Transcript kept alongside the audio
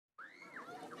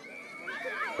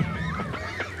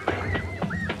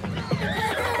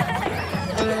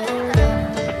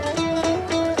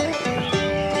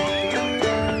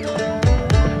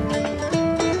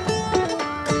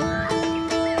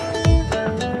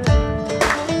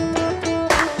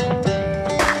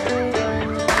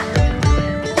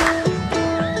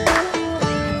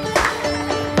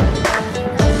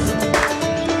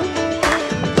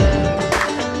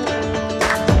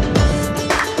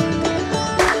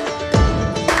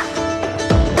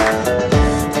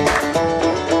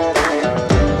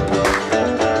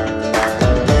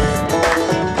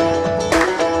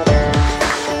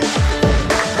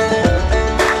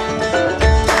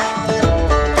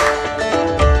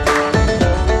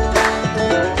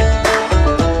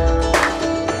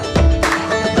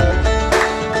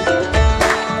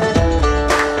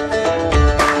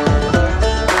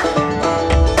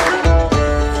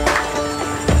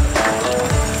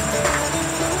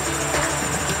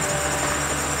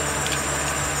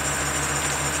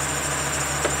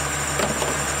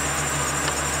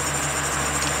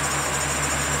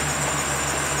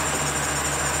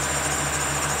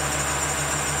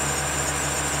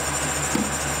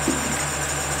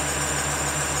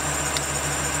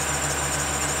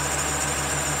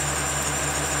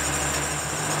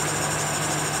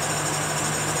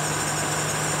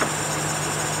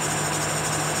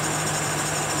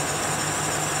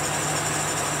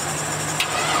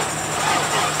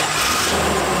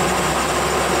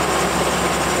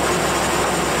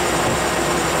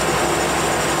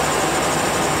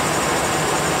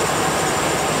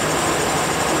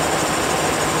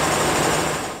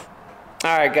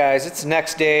Alright guys, it's the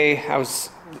next day.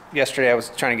 Yesterday I was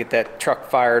trying to get that truck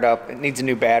fired up. It needs a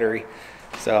new battery,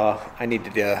 so I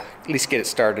needed to at least get it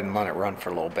started and let it run for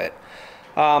a little bit.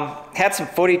 Had some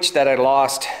footage that I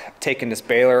lost taking this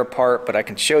baler apart, but I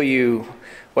can show you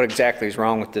what exactly is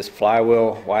wrong with this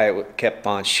flywheel, why it kept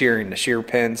on shearing the shear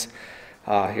pins.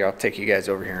 Here, I'll take you guys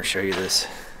over here and show you this.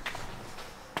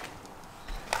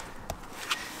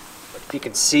 But you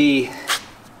can see,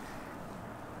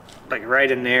 like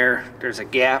right in there, there's a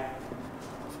gap.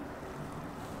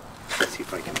 Let's see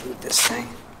if I can move this thing.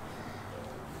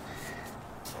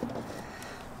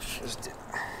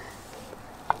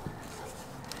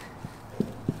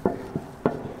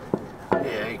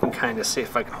 Yeah, you can kind of see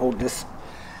if I can hold this.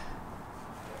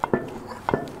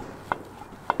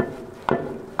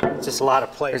 It's just a lot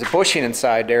of play. There's a bushing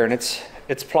inside there, and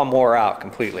it's plumb wore out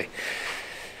completely.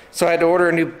 So I had to order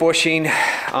a new bushing.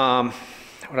 What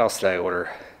else did I order?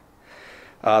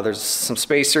 There's some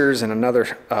spacers and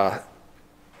another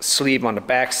sleeve on the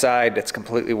back side that's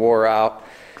completely wore out.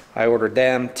 I ordered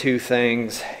them, 2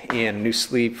 things, and a new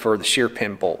sleeve for the shear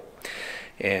pin bolt.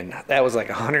 And that was like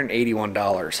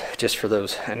 $181 just for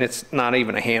those. And it's not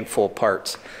even a handful of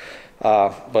parts,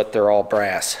 but they're all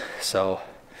brass. So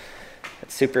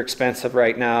it's super expensive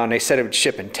right now. And they said it would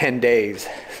ship in 10 days.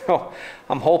 So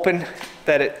I'm hoping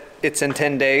that it's in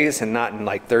 10 days and not in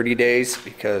like 30 days,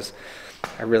 because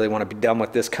I really want to be done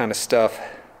with this kind of stuff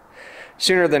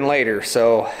sooner than later,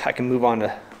 so I can move on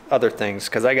to other things,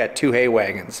 because I got 2 hay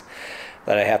wagons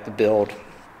that I have to build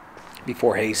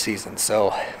before hay season.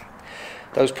 So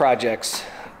those projects,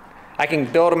 I can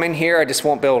build them in here. I just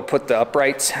won't be able to put the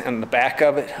uprights on the back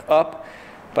of it up,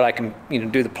 but I can,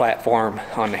 do the platform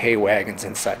on the hay wagons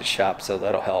inside the shop, so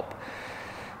that'll help.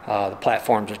 The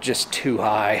platforms are just too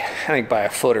high, I think by a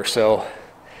foot or so.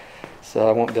 So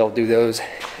I won't be able to do those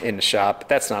in the shop, but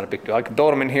that's not a big deal. I can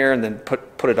build them in here and then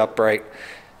put it upright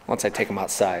once I take them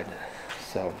outside.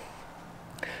 So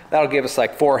that'll give us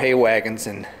like 4 hay wagons,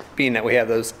 and being that we have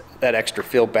that extra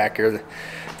field back here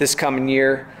this coming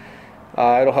year,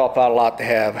 it'll help out a lot to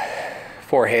have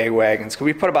 4 hay wagons.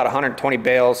 We put about 120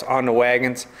 bales on the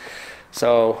wagons.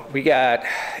 So we got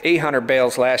 800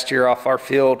 bales last year off our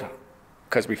field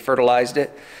because we fertilized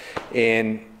it.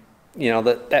 And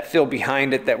that field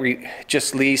behind it that we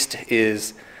just leased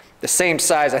is the same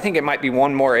size. I think it might be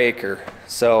 1 more acre.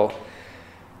 So,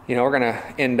 we're gonna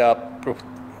end up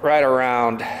right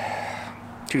around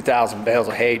 2,000 bales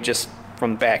of hay just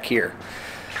from back here.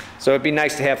 So it'd be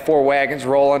nice to have 4 wagons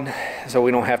rolling, so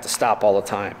we don't have to stop all the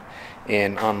time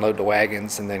and unload the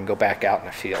wagons and then go back out in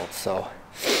the field. So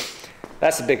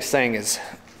that's the biggest thing, is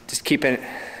just keeping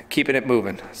it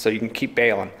moving so you can keep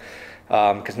baling.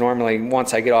 Because normally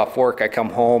once I get off work, I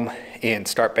come home and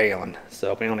start baling.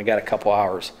 So we only got a couple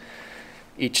hours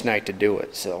each night to do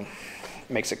it. So it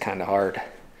makes it kind of hard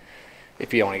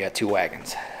if you only got 2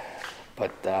 wagons.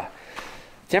 But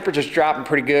temperature's dropping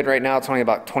pretty good right now. It's only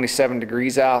about 27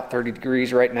 degrees out, 30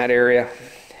 degrees right in that area.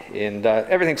 And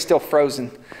everything's still frozen,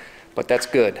 but that's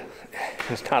good.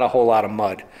 There's not a whole lot of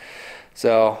mud.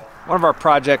 So one of our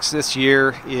projects this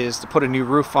year is to put a new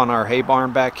roof on our hay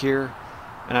barn back here.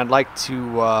 And I'd like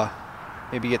to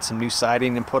maybe get some new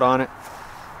siding and put on it,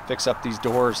 fix up these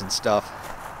doors and stuff.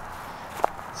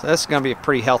 So this is going to be a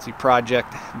pretty healthy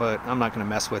project, but I'm not going to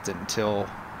mess with it until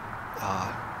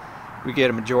we get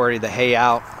a majority of the hay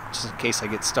out, just in case I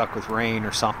get stuck with rain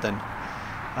or something.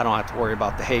 I don't have to worry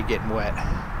about the hay getting wet.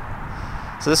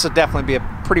 So this will definitely be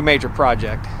a pretty major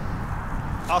project.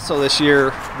 Also this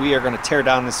year, we are going to tear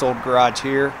down this old garage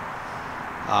here.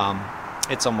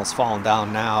 It's almost fallen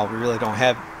down now. We really don't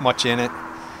have much in it.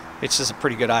 It's just a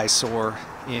pretty good eyesore.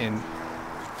 And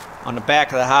on the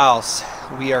back of the house,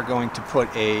 we are going to put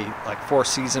a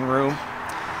 4-season room.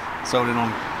 So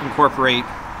it'll incorporate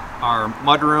our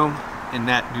mud room and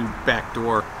that new back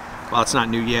door. Well, it's not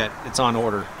new yet. It's on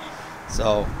order.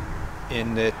 So,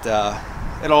 and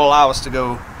it'll allow us to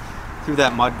go through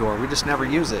that mud door. We just never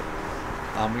use it.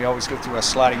 We always go through a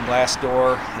sliding glass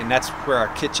door, and that's where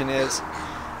our kitchen is.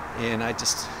 And I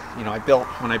just, when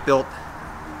I built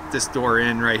this door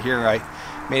in right here, I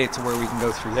made it to where we can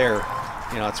go through there.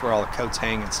 That's where all the coats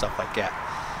hang and stuff like that.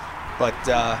 But,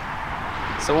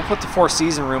 so we'll put the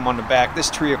 4-season room on the back. This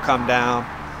tree will come down.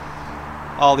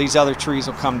 All these other trees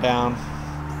will come down.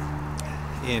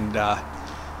 And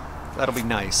that'll be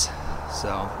nice.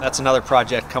 So that's another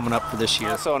project coming up for this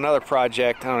year. Also another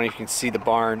project, I don't know if you can see the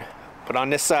barn, but on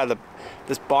this side of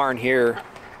this barn here,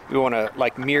 we want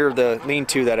to mirror the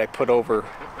lean-to that I put over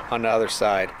on the other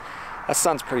side. That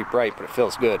sun's pretty bright, but it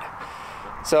feels good.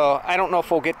 So I don't know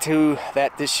if we'll get to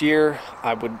that this year.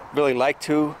 I would really like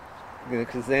to,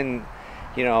 because then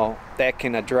you know, that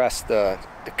can address the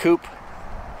coop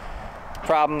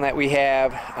problem that we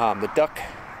have, the duck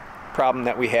problem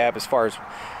that we have, as far as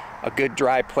a good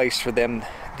dry place for them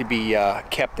to be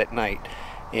kept at night,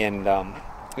 and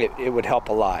it would help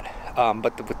a lot.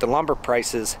 But with the lumber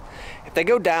prices, if they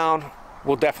go down,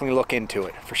 we'll definitely look into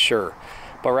it for sure.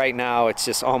 But right now, it's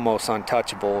just almost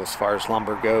untouchable as far as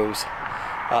lumber goes.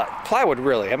 Plywood,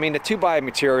 really, I mean, the 2x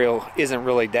material isn't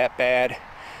really that bad,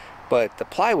 but the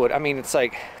plywood, I mean, it's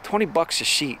like 20 bucks a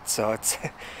sheet, so it's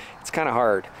kind of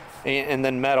hard. And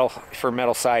then metal, for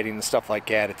metal siding and stuff like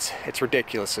that, it's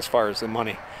ridiculous as far as the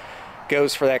money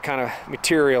goes for that kind of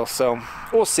material. So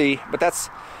we'll see, but that's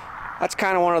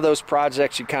kind of one of those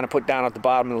projects you kind of put down at the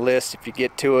bottom of the list. If you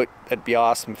get to it, that'd be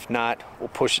awesome. If not, we'll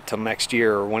push it till next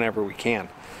year or whenever we can.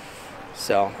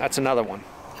 So that's another one.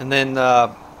 And then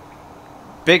the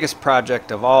biggest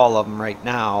project of all of them right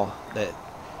now, that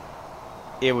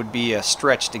it would be a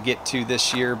stretch to get to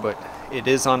this year, but it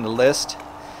is on the list,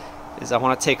 is I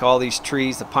want to take all these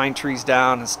trees, the pine trees,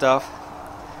 down and stuff,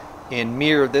 and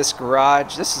mirror this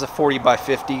garage. This is a 40 by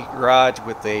 50 garage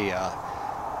with a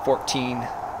 14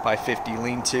 by 50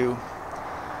 lean-to.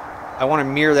 I want to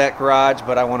mirror that garage,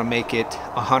 but I want to make it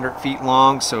 100 feet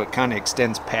long, so it kind of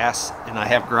extends past, and I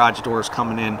have garage doors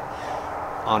coming in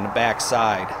on the back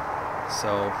side. So,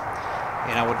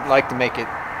 and I would like to make it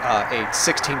a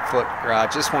 16-foot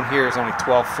garage. This one here is only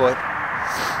 12 foot,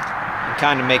 and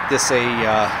kind of make this a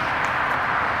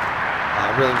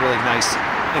really nice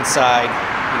inside,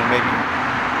 you know, maybe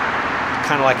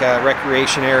kind of like a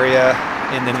recreation area,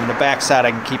 and then in the back side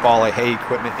I can keep all the hay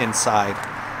equipment inside.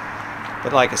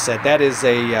 But like I said, that is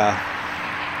a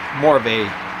more of a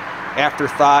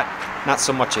afterthought, not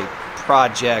so much a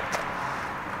project,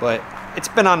 but it's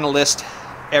been on the list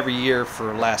every year for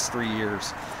the last 3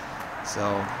 years.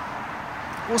 So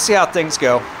we'll see how things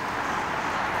go.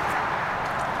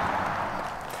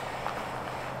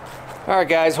 Alright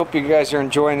guys, hope you guys are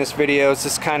enjoying this video. It's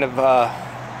just kind of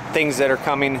things that are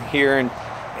coming here in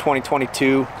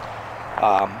 2022.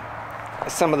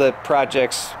 Some of the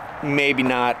projects maybe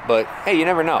not, but hey, you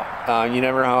never know. You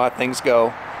never know how things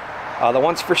go. The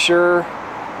ones for sure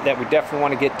that we definitely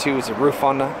want to get to is the roof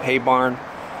on the hay barn.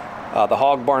 The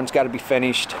hog barn's got to be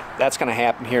finished. That's going to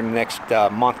happen here in the next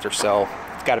month or so.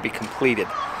 It's got to be completed.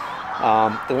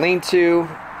 The lean-to,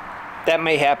 that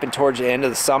may happen towards the end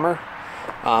of the summer.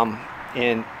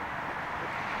 And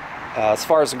as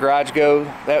far as the garage goes,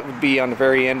 that would be on the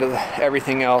very end of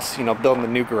everything else, you know, building the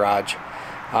new garage.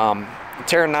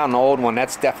 Tearing down the old one,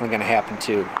 that's definitely going to happen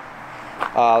too.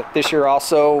 This year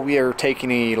also, we are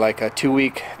taking a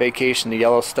 2-week vacation to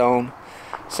Yellowstone.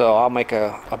 So I'll make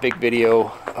a big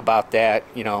video about that,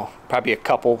 you know, probably a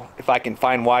couple. If I can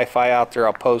find Wi-Fi out there,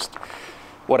 I'll post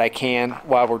what I can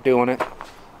while we're doing it.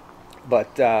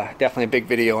 But definitely a big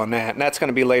video on that. And that's going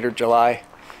to be later July.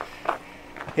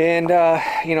 And,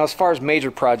 you know, as far as major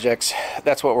projects,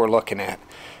 that's what we're looking at.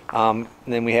 And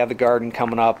then we have the garden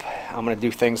coming up. I'm going to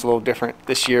do things a little different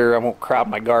this year. I won't crowd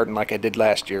my garden like I did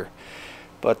last year.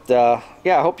 But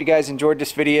yeah, I hope you guys enjoyed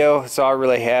this video. That's all I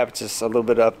really have. It's just a little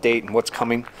bit of update and what's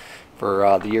coming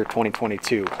for the year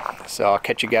 2022. So I'll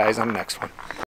catch you guys on the next one.